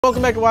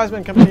Welcome back to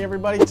Wiseman Company,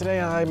 everybody. Today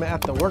I'm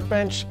at the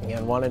workbench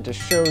and wanted to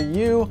show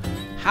you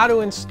how to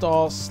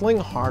install Sling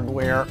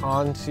hardware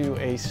onto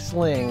a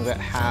Sling that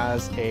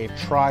has a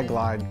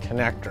tri-glide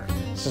connector.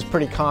 This is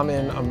pretty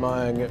common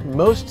among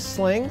most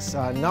Slings,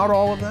 not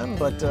all of them,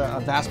 but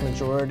a vast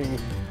majority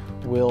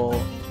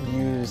will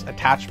use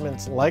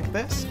attachments like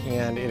this,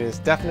 and it is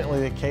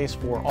definitely the case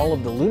for all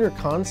of the Lunar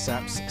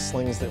Concepts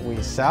slings that we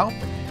sell.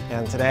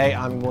 And today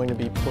I'm going to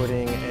be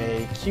putting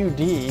a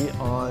QD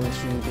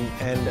onto the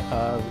end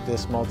of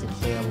this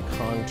multicam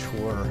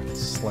contour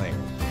sling.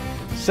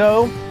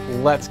 So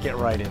let's get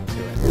right into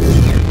it.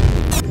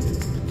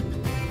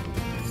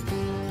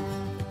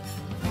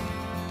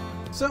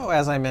 So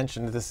as I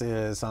mentioned, this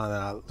is on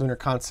a Lunar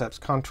Concepts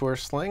contour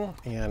sling,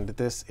 and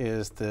this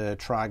is the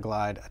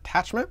tri-glide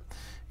attachment.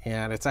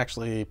 And it's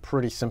actually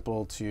pretty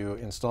simple to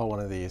install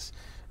one of these.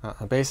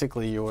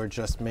 Basically, you're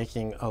just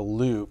making a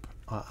loop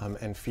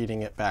and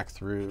feeding it back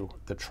through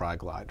the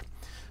tri-glide.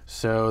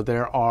 So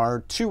there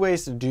are two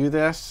ways to do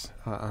this.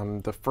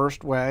 The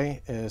first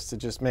way is to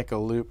just make a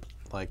loop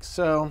like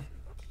so,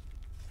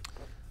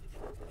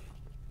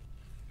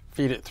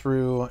 feed it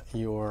through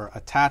your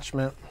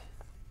attachment,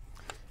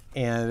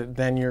 and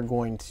then you're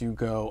going to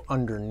go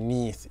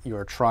underneath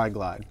your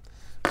tri-glide.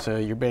 So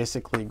you're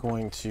basically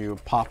going to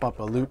pop up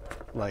a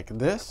loop like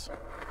this,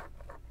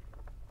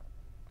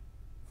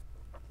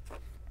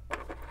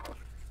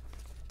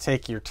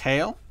 take your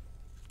tail,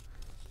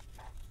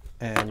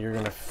 and you're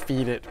going to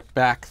feed it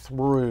back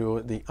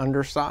through the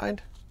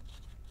underside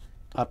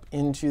up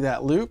into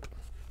that loop,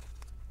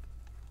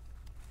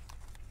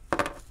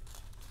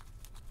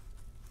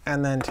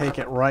 and then take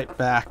it right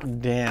back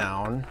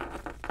down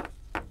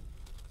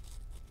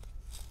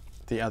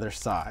the other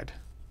side.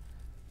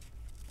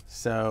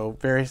 So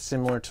very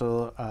similar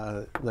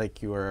to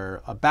like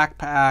your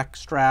backpack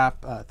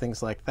strap,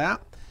 things like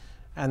that.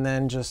 And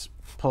then just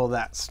pull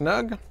that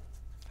snug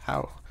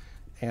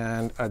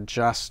and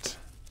adjust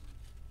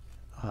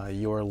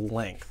your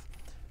length.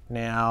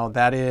 Now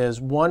that is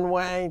one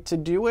way to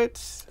do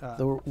it.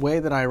 The way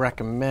that I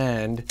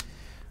recommend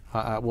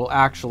will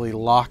actually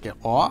lock it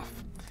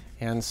off.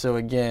 And so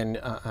again,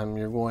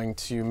 you're going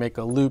to make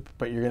a loop,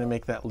 but you're going to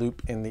make that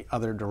loop in the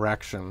other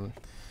direction.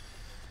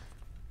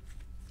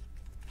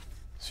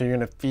 So you're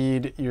going to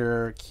feed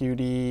your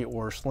QD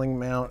or sling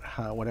mount,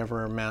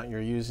 whatever mount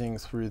you're using,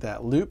 through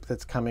that loop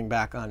that's coming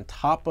back on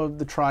top of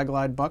the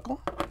tri-glide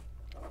buckle.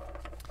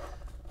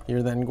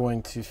 You're then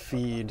going to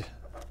feed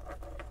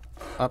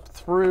up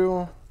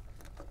through,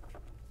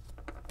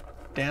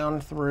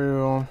 down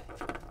through,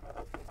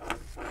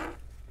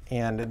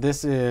 and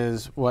this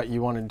is what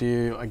you want to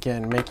do.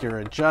 Again, make your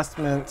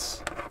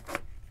adjustments,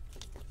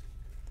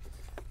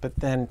 but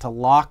then to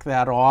lock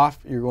that off,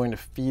 you're going to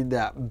feed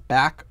that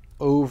back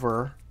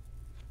over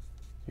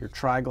your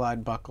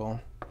tri-glide buckle,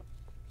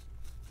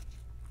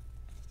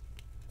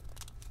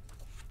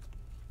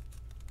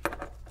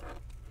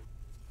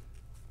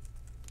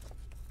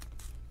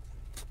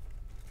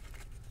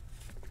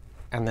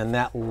 and then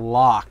that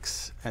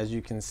locks, as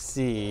you can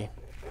see,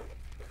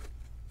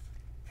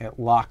 it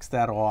locks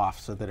that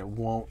off so that it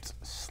won't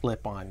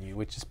slip on you,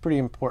 which is pretty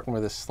important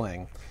with a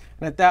sling.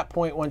 And at that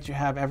point, once you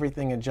have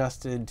everything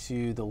adjusted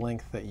to the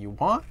length that you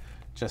want,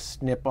 just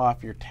snip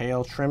off your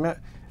tail, trim it,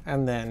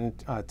 and then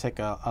take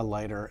a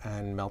lighter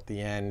and melt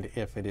the end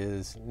if it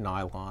is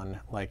nylon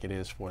like it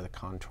is for the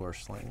contour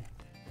sling.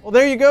 Well,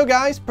 there you go,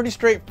 guys. Pretty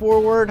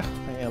straightforward,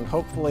 and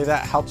hopefully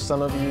that helps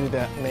some of you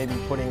that may be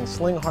putting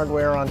sling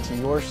hardware onto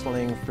your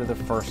sling for the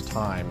first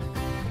time.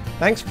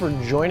 Thanks for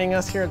joining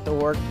us here at the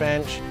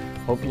workbench.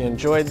 Hope you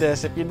enjoyed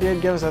this. If you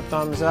did, give us a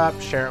thumbs up,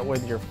 share it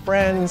with your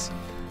friends.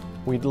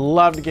 We'd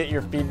love to get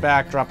your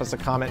feedback. Drop us a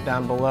comment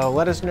down below.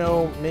 Let us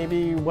know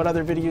maybe what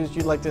other videos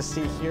you'd like to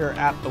see here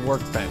at the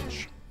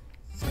workbench.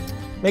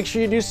 Make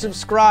sure you do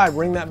subscribe,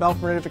 ring that bell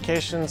for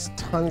notifications.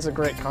 Tons of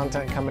great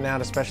content coming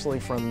out, especially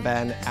from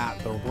Ben at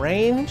the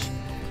range.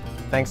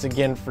 Thanks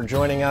again for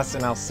joining us,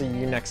 and I'll see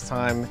you next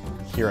time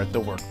here at the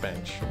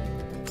workbench.